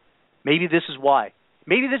 Maybe this is why.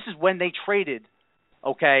 Maybe this is when they traded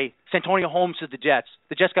Okay, Santonio Holmes to the Jets.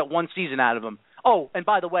 The Jets got one season out of him. Oh, and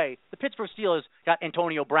by the way, the Pittsburgh Steelers got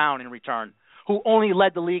Antonio Brown in return, who only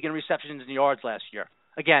led the league in receptions and yards last year.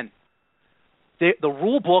 Again, the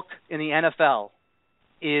rule book in the NFL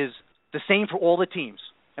is the same for all the teams.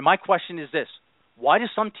 And my question is this: why do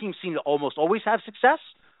some teams seem to almost always have success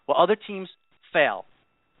while other teams fail?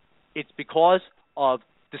 It's because of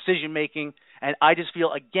decision-making, and I just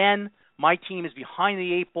feel, again, my team is behind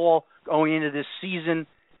the eight ball going into this season,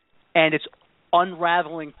 and it's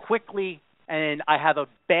unraveling quickly, and I have a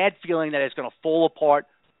bad feeling that it's going to fall apart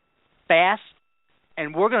fast,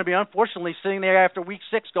 and we're going to be, unfortunately, sitting there after week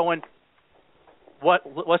 6 going,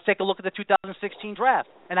 let's take a look at the 2016 draft.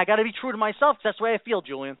 And I got to be true to myself, because that's the way I feel,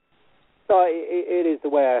 Julian. So it is the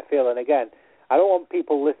way I feel, and again, I don't want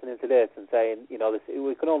people listening to this and saying, this,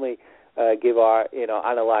 we can only give our,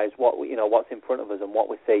 analyze what's in front of us and what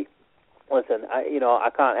we see. Listen, I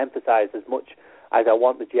can't emphasize as much as I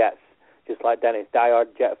want the Jets, just like Dennis,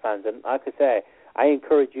 diehard Jet fans. And like I say, I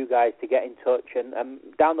encourage you guys to get in touch. And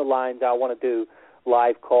down the lines, I want to do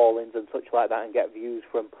live call-ins and such like that and get views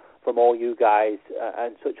from all you guys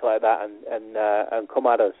and such like that and come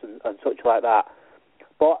at us and such like that.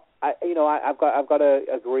 But I've got to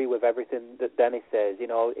agree with everything that Dennis says.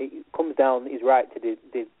 It comes down. He's right to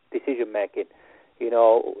the decision making. Do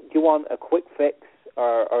you want a quick fix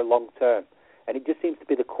or long term? And it just seems to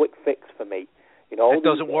be the quick fix for me. It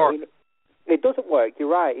doesn't work. It doesn't work. You're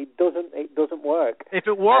right. It doesn't work. If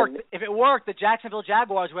it worked, the Jacksonville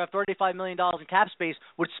Jaguars, who have $35 million in cap space,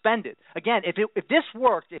 would spend it. Again, if this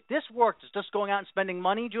worked, it's just going out and spending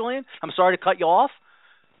money, Julian. I'm sorry to cut you off.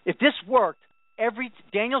 If this worked,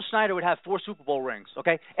 Daniel Snyder would have 4 Super Bowl rings,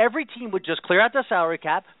 okay? Every team would just clear out their salary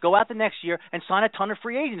cap, go out the next year, and sign a ton of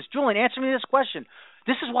free agents. Julian, answer me this question.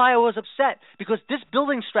 This is why I was upset, because this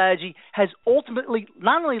building strategy has ultimately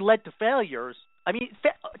not only led to failures,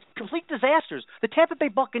 complete disasters. The Tampa Bay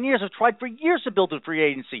Buccaneers have tried for years to build a free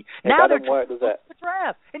agency. Now they're trying to build the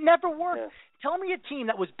draft. It never worked. Yeah. Tell me a team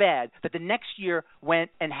that was bad that the next year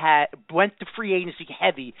went to free agency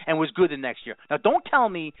heavy and was good the next year. Now, don't tell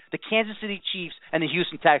me the Kansas City Chiefs and the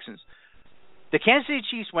Houston Texans. The Kansas City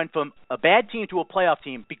Chiefs went from a bad team to a playoff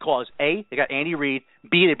team because, A, they got Andy Reid,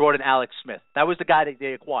 B, they brought in Alex Smith. That was the guy that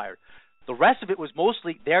they acquired. The rest of it was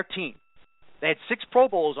mostly their team. They had 6 Pro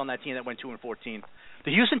Bowls on that team that went 2-14.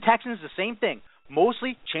 The Houston Texans, the same thing.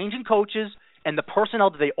 Mostly changing coaches and the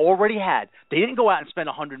personnel that they already had. They didn't go out and spend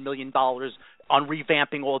 $100 million on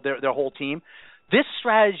revamping all their whole team. This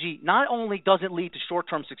strategy not only doesn't lead to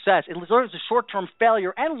short-term success, it leads to short-term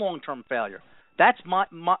failure and long-term failure. That's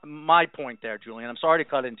my point there, Julian. I'm sorry to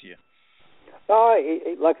cut into you.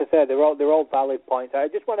 Like I said, they're all valid points. I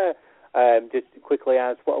just want to just quickly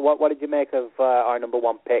ask, what did you make of our number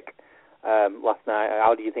 1 pick last night?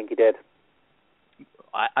 How do you think he did?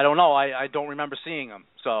 I don't know. I don't remember seeing him,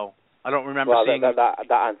 so I don't remember seeing him. That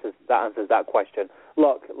answers that question.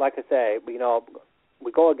 Look, like I say, we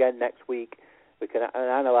go again next week. We can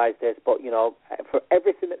analyze this, but for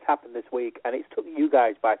everything that's happened this week, and it's took you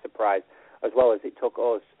guys by surprise as well as it took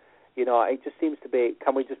us. It just seems to be,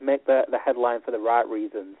 can we just make the headline for the right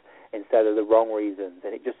reasons instead of the wrong reasons?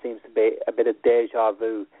 And it just seems to be a bit of deja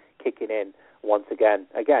vu kicking in once again.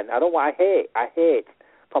 Again, I hate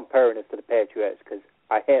comparing us to the Patriots because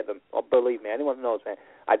I hate them. Oh, believe me, anyone who knows me,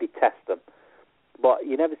 I detest them. But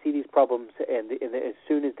you never see these problems as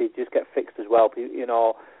soon as they just get fixed as well.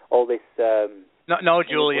 All this. No,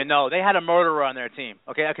 Julian, no. They had a murderer on their team.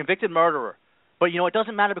 Okay, a convicted murderer. But it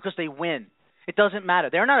doesn't matter because they win. It doesn't matter.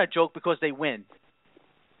 They're not a joke because they win.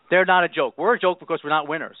 They're not a joke. We're a joke because we're not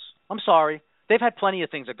winners. I'm sorry. They've had plenty of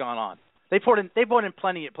things that have gone on. They've brought in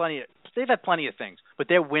plenty. They've had plenty of things, but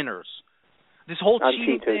they're winners. This whole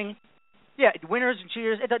cheating thing. Yeah, winners and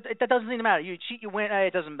cheaters. That doesn't seem to matter. You cheat, you win.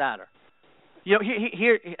 It doesn't matter.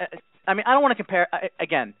 Here. I don't want to compare.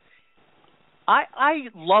 Again, I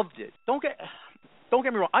loved it. Don't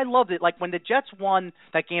get me wrong. I loved it. Like when the Jets won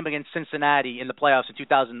that game against Cincinnati in the playoffs in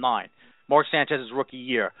 2009, Mark Sanchez's rookie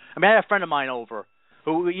year. I had a friend of mine over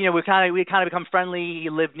who, we kind of become friendly. He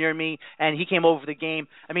lived near me, and he came over for the game.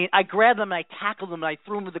 I grabbed him and I tackled him and I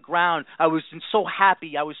threw him to the ground. I was so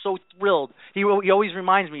happy. I was so thrilled. He always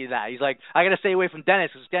reminds me of that. He's like, I got to stay away from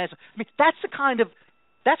Dennis because Dennis.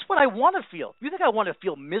 That's what I want to feel. You think I want to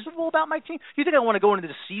feel miserable about my team? You think I want to go into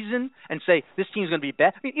the season and say this team's going to be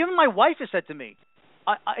bad? Even my wife has said to me,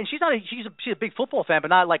 and she's a big football fan, but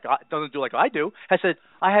not like doesn't do like I do. Has said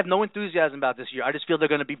I have no enthusiasm about this year. I just feel they're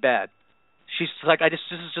going to be bad. She's like, this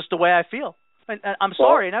is just the way I feel. And I'm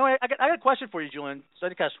sorry. And I got a question for you, Julian. So I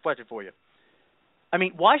got a question for you.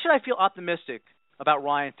 Why should I feel optimistic about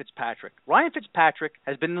Ryan Fitzpatrick. Ryan Fitzpatrick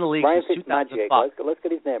has been in the league Ryan since 2005. Let's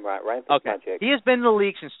get his name right. Ryan Fitzpatrick. Okay. He has been in the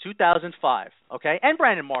league since 2005. Okay, and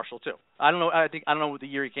Brandon Marshall too. I don't know what the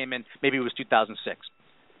year he came in. Maybe it was 2006.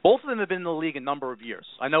 Both of them have been in the league a number of years.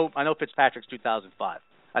 I know Fitzpatrick's 2005.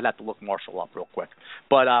 I'd have to look Marshall up real quick.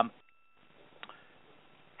 But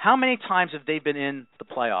how many times have they been in the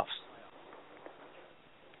playoffs?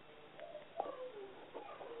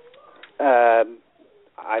 I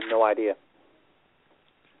have no idea.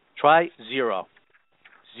 Try zero.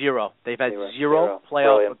 They've had zero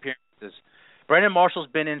playoff Brilliant. appearances. Brandon Marshall's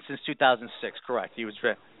been in since 2006. Correct. He was.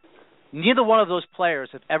 Neither one of those players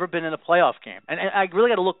have ever been in a playoff game, and I really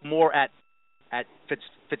got to look more at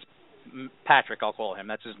Fitzpatrick. I'll call him.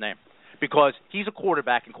 That's his name, because he's a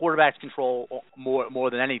quarterback, and quarterbacks control more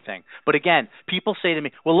than anything. But again, people say to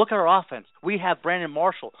me, "Well, look at our offense. We have Brandon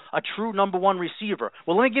Marshall, a true number one receiver."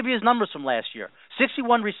 Well, let me give you his numbers from last year: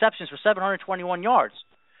 61 receptions for 721 yards.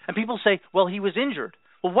 And people say, "Well, he was injured."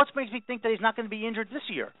 Well, what makes me think that he's not going to be injured this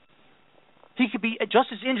year? He could be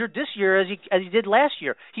just as injured this year as he did last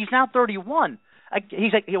year. He's now 31.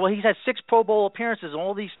 He's had 6 Pro Bowl appearances and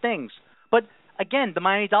all these things. But again, the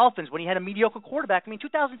Miami Dolphins, when he had a mediocre quarterback,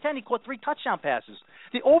 2010 he caught 3 touchdown passes.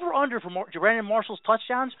 The over/under for Brandon Marshall's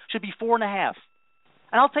touchdowns should be 4.5,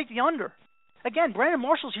 and I'll take the under. Again, Brandon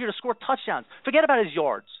Marshall's here to score touchdowns. Forget about his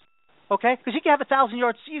yards, okay? Because he can have a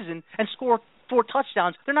 1,000-yard season and score 4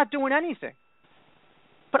 touchdowns. They're not doing anything.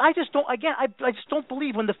 But I just don't. Again, I just don't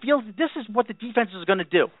believe when the field. This is what the defense is going to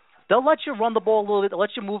do. They'll let you run the ball a little bit. They'll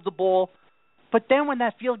let you move the ball. But then when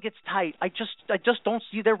that field gets tight, I just don't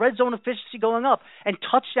see their red zone efficiency going up. And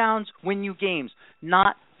touchdowns win you games,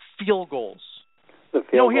 not field goals.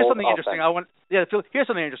 Here's something interesting. Here's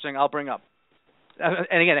something interesting I'll bring up.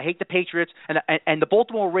 And again, I hate the Patriots and the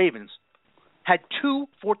Baltimore Ravens had 2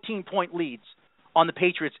 14-point leads on the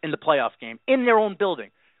Patriots in the playoff game in their own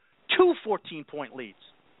building. 2 14-point leads,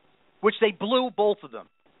 which they blew both of them.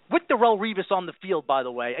 With Darrelle Revis on the field, by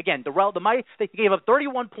the way. Again, they gave up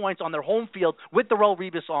 31 points on their home field with Darrelle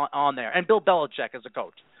Revis on there, and Bill Belichick as a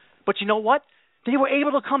coach. But you know what? They were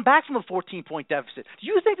able to come back from a 14-point deficit. Do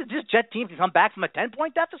you think that this Jet team can come back from a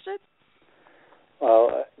 10-point deficit?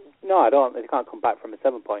 Well, no, I don't. They can't come back from a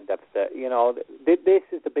 7-point deficit. This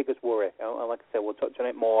is the biggest worry. And like I said, we'll touch on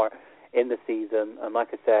it more in the season. And like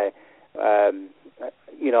I say, I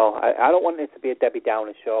don't want it to be a Debbie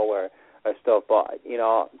Downer show or stuff, but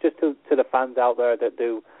just to the fans out there that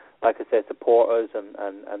do, like I said, support us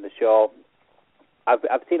and the show.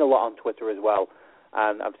 I've seen a lot on Twitter as well,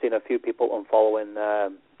 and I've seen a few people unfollowing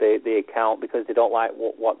the account because they don't like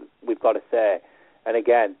what we've got to say. And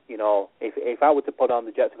again, if I were to put on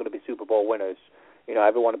the Jets are going to be Super Bowl winners,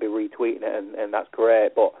 everyone would be retweeting it, and that's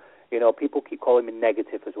great. But people keep calling me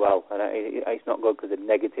negative as well, and it's not good because of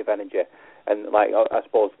negative energy. And I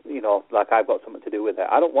suppose, I've got something to do with it.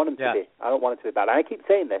 I don't want them to be. I don't want it to be bad. And I keep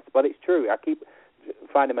saying this, but it's true. I keep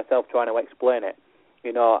finding myself trying to explain it.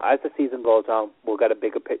 As the season goes on, we'll get a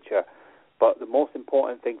bigger picture. But the most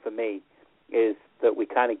important thing for me is that we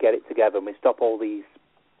kind of get it together and we stop all these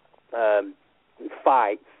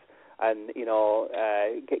fights and,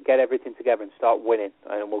 get everything together and start winning.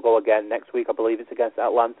 And we'll go again next week. I believe it's against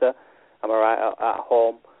Atlanta. Am I right? At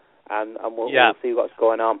home. And we'll see what's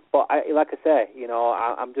going on. But like I say,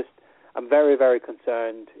 I'm very, very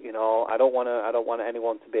concerned. I don't want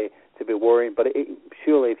anyone to be worrying. But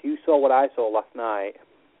surely, if you saw what I saw last night,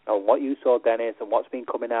 and what you saw, Dennis, and what's been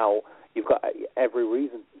coming out, you've got every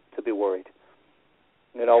reason to be worried.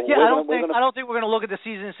 I don't think we're going to look at the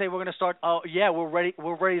season and say we're going to start. Oh yeah, we're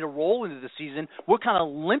ready to roll into the season. We're kind of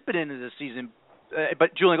limping into the season.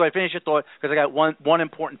 But Julian, go ahead, finish your thought because I got one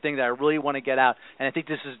important thing that I really want to get out, and I think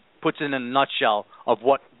this puts it in a nutshell of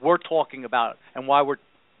what we're talking about and why we're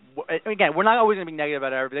not always going to be negative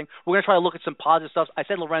about everything. We're going to try to look at some positive stuff. I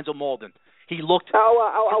said Lorenzo Molden. He looked. I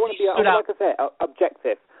want to be, like I say,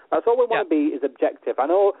 objective. That's all we want to be is objective. I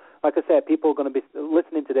know, like I said, people are going to be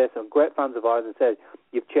listening to this and great fans of ours and say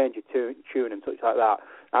you've changed your tune and such like that.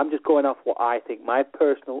 I'm just going off what I think, my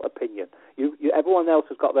personal opinion. Everyone else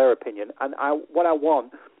has got their opinion, and what I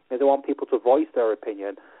want is I want people to voice their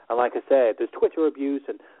opinion. And like I said, there's Twitter abuse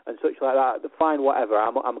and such like that. Fine, whatever.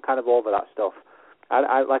 I'm kind of over that stuff.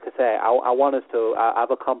 Like I say, I want us to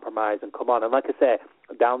have a compromise and come on. And like I say,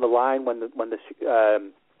 down the line when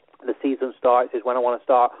the season starts is when I want to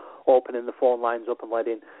start opening the phone lines up and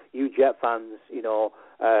letting you Jet fans,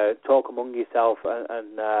 talk among yourself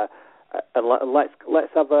and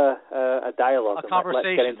let's have a dialogue. A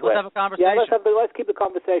conversation. Let's have a conversation. Yeah, let's keep the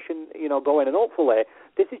conversation, going, and hopefully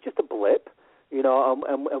this is just a blip,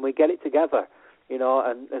 and we get it together,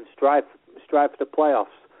 and strive for the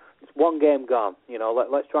playoffs. It's one game gone.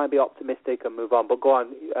 Let's try and be optimistic and move on. But go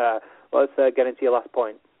on, let's get into your last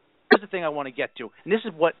point. Here's the thing I want to get to, and this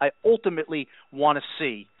is what I ultimately want to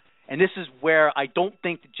see, and this is where I don't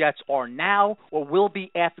think the Jets are now or will be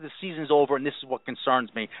after the season's over, and this is what concerns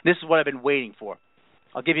me. This is what I've been waiting for.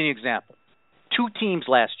 I'll give you an example. 2 teams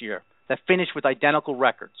last year that finished with identical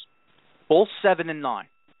records, both 7-9,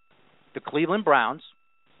 the Cleveland Browns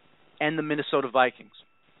and the Minnesota Vikings.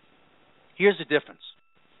 Here's the difference.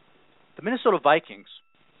 The Minnesota Vikings,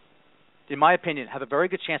 in my opinion, have a very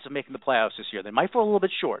good chance of making the playoffs this year. They might fall a little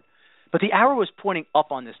bit short, but the arrow is pointing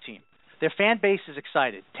up on this team. Their fan base is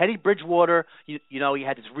excited. Teddy Bridgewater, he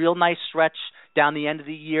had this real nice stretch down the end of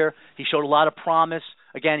the year. He showed a lot of promise.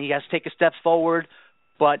 Again, he has to take a step forward,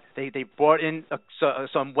 but they brought in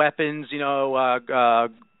some weapons,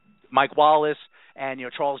 Mike Wallace and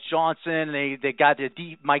Charles Johnson. They got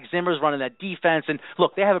Mike Zimmer's running that defense. And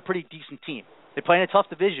look, they have a pretty decent team. They play in a tough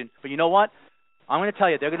division, but you know what? I'm going to tell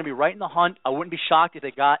you, they're going to be right in the hunt. I wouldn't be shocked if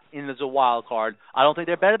they got in as a wild card. I don't think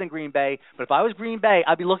they're better than Green Bay, but if I was Green Bay,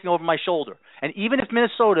 I'd be looking over my shoulder. And even if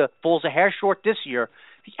Minnesota falls a hair short this year,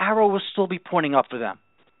 the arrow will still be pointing up for them.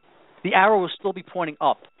 The arrow will still be pointing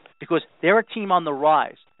up because they're a team on the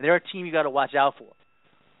rise. They're a team you got to watch out for.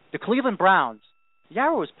 The Cleveland Browns, the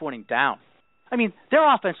arrow is pointing down. I mean,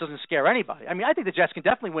 their offense doesn't scare anybody. I mean, I think the Jets can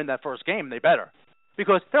definitely win that first game, and they better,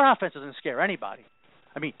 because their offense doesn't scare anybody.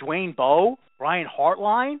 I mean, Dwayne Bowe, Ryan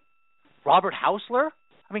Hartline, Robert Hausler,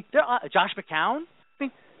 Josh McCown. I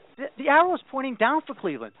mean, the arrow is pointing down for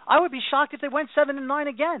Cleveland. I would be shocked if they went 7-9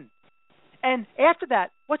 again. And after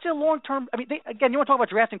that, what's their long-term? I mean, you want to talk about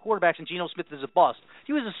drafting quarterbacks, and Geno Smith is a bust.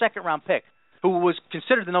 He was a second-round pick who was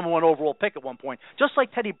considered the number 1 overall pick at one point, just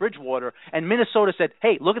like Teddy Bridgewater. And Minnesota said,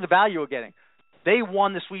 hey, look at the value we're getting. They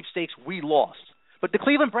won the sweepstakes. We lost. But the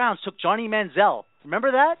Cleveland Browns took Johnny Manziel.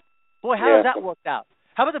 Remember that? Boy, how did that work out?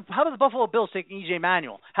 How about the Buffalo Bills taking E.J.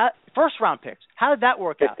 Manuel? First-round picks. How did that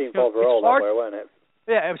work out? 15th overall, that way, wasn't it?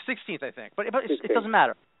 Yeah, it was 16th, I think. But it doesn't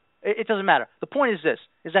matter. It doesn't matter. The point is this,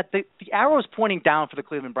 is that the arrow is pointing down for the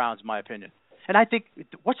Cleveland Browns, in my opinion. And I think,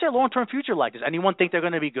 what's their long-term future like? Does anyone think they're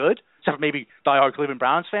going to be good, except for maybe diehard Cleveland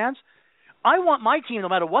Browns fans? I want my team, no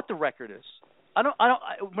matter what the record is.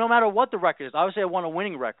 No matter what the record is. Obviously, I want a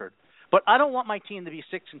winning record. But I don't want my team to be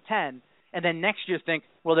 6-10, and then next year think,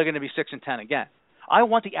 well, they're going to be 6-10 again. I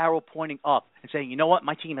want the arrow pointing up and saying, you know what,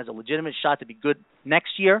 my team has a legitimate shot to be good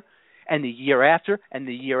next year and the year after and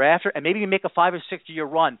the year after, and maybe make a 5 or 6 year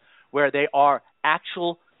run where they are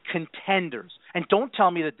actual contenders. And don't tell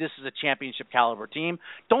me that this is a championship caliber team.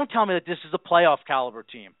 Don't tell me that this is a playoff caliber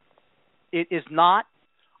team. It is not.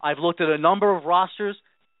 I've looked at a number of rosters,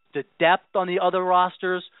 the depth on the other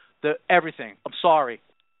rosters, everything. I'm sorry.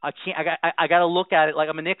 I can't. I got to look at it like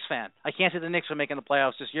I'm a Knicks fan. I can't say the Knicks are making the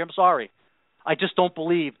playoffs this year. I'm sorry. I just don't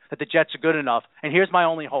believe that the Jets are good enough. And here's my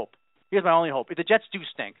only hope. If the Jets do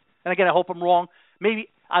stink, and again, I hope I'm wrong, maybe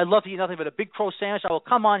I'd love to eat nothing but a Big Crow sandwich. I will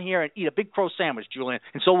come on here and eat a Big Crow sandwich, Julian,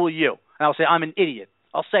 and so will you. And I'll say I'm an idiot.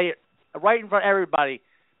 I'll say it right in front of everybody.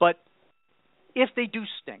 But if they do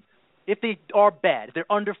stink, if they are bad, if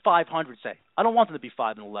they're under 500, say, I don't want them to be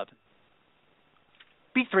 5-11.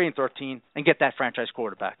 Be 3-13 and get that franchise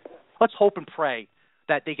quarterback. Let's hope and pray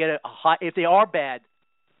that they get a high. If they are bad,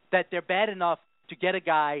 that they're bad enough to get a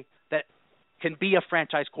guy that can be a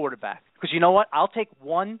franchise quarterback. Because you know what? I'll take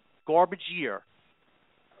one garbage year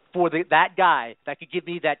for that guy that could give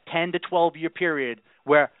me that 10 to 12 year period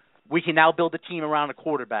where we can now build a team around a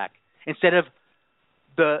quarterback instead of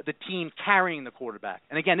the team carrying the quarterback.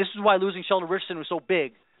 And again, this is why losing Sheldon Richardson was so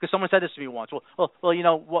big. Because someone said this to me once. Well, you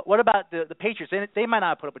know, what about the Patriots? They might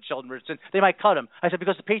not put up with Sheldon Richardson. They might cut him. I said,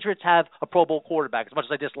 because the Patriots have a Pro Bowl quarterback, as much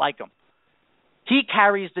as I dislike him. He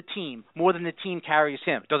carries the team more than the team carries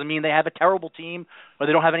him. It doesn't mean they have a terrible team or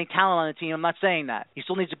they don't have any talent on the team. I'm not saying that. He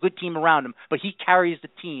still needs a good team around him, but he carries the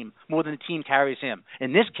team more than the team carries him.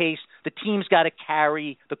 In this case, the team's got to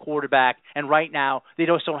carry the quarterback, and right now they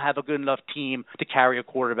just don't have a good enough team to carry a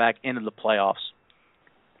quarterback into the playoffs.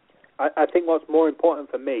 I think what's more important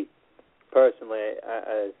for me, personally,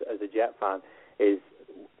 as a Jet fan, is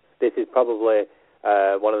this is probably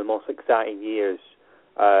one of the most exciting years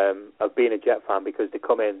of being a Jet fan, because they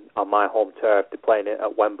come in on my home turf, they're playing it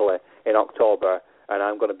at Wembley in October, and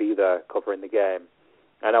I'm going to be there covering the game.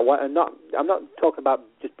 And I'm not talking about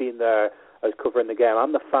just being there as covering the game.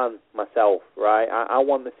 I'm the fan myself, right? I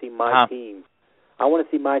want to see my team. I want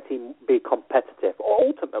to see my team be competitive.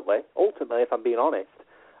 Ultimately, if I'm being honest,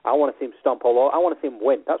 I want to see him stomp all over. I want to see him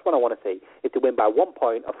win. That's what I want to see. If they win by 1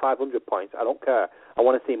 point or 500 points, I don't care. I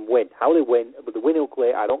want to see him win. How they win, but the win ugly,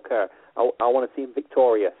 I don't care. I want to see him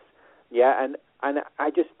victorious. Yeah, and I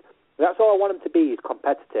just, That's all I want them to be, is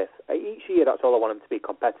competitive. Each year, that's all I want them to be,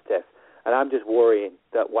 competitive. And I'm just worrying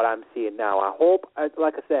that what I'm seeing now. I hope,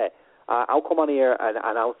 like I say, I'll come on here and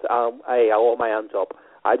I'll hold my hands up.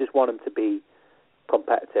 I just want them to be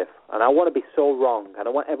competitive, and I want to be so wrong, and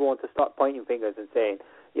I want everyone to start pointing fingers and saying,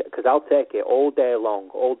 yeah, because I'll take it all day long.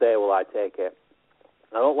 All day will I take it.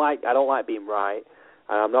 I don't like being right.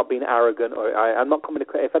 I'm not being arrogant, or I'm not coming.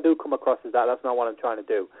 If I do come across as that, that's not what I'm trying to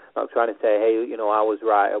do. I'm not trying to say, hey, I was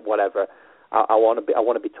right or whatever. I want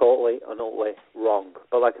to be totally and utterly wrong.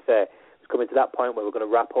 But like I say, it's coming to that point where we're going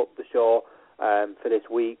to wrap up the show for this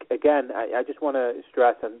week. Again, I just want to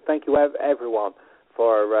stress and thank you everyone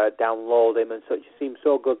for downloading and such. It seems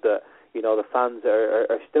so good that the fans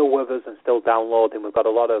are still with us and still downloading. We've got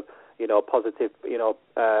a lot of positive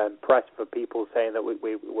press for people saying that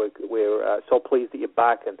we're so pleased that you're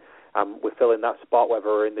back, and we're filling that spot, whether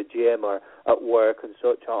we're in the gym or at work and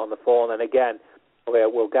such, or on the phone. And again,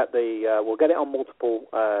 we'll get it on multiple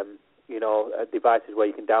devices where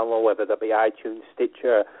you can download, whether that be iTunes,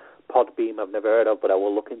 Stitcher, Podbeam. I've never heard of, but I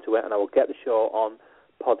will look into it, and I will get the show on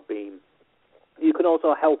Podbeam. You can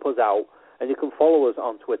also help us out, and you can follow us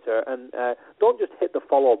on Twitter. And don't just hit the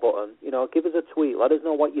follow button. Give us a tweet. Let us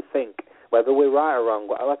know what you think, whether we're right or wrong.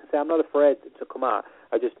 Like I say, I'm not afraid to come out.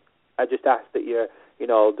 I just ask that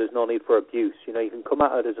there's no need for abuse. You can come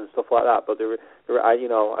at us and stuff like that, but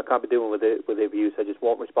I can't be doing with the abuse. I just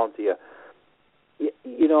won't respond to you.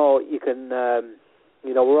 You can.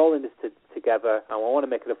 We're all in this together, and I want to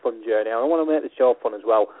make it a fun journey. I want to make the show fun as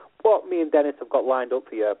well. What me and Dennis have got lined up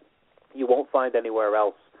for you, you won't find anywhere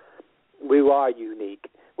else. We are unique.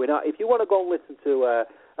 We're not. If you want to go and listen to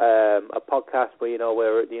a podcast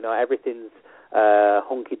where everything's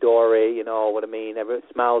hunky dory, what I mean, it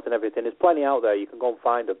smiles and everything. There's plenty out there. You can go and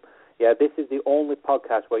find them. Yeah, this is the only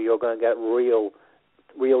podcast where you're going to get real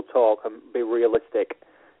talk and be realistic.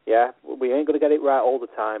 Yeah, we ain't going to get it right all the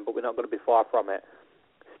time, but we're not going to be far from it.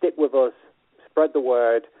 Stick with us. Spread the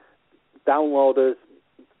word. Download us.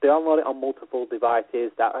 Download it on multiple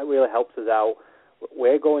devices. That really helps us out.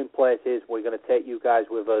 We're going places. We're going to take you guys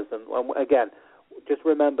with us. And again, just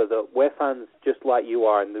remember that we're fans just like you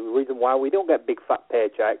are. And the reason why we don't get big fat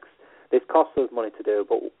paychecks, this costs us money to do,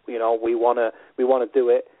 but we want to do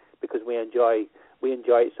it because we enjoy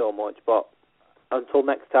it so much. But until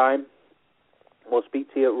next time, we'll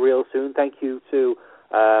speak to you real soon. Thank you to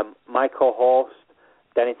my co-host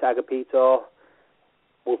Dennis Agapito.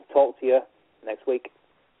 We'll talk to you next week.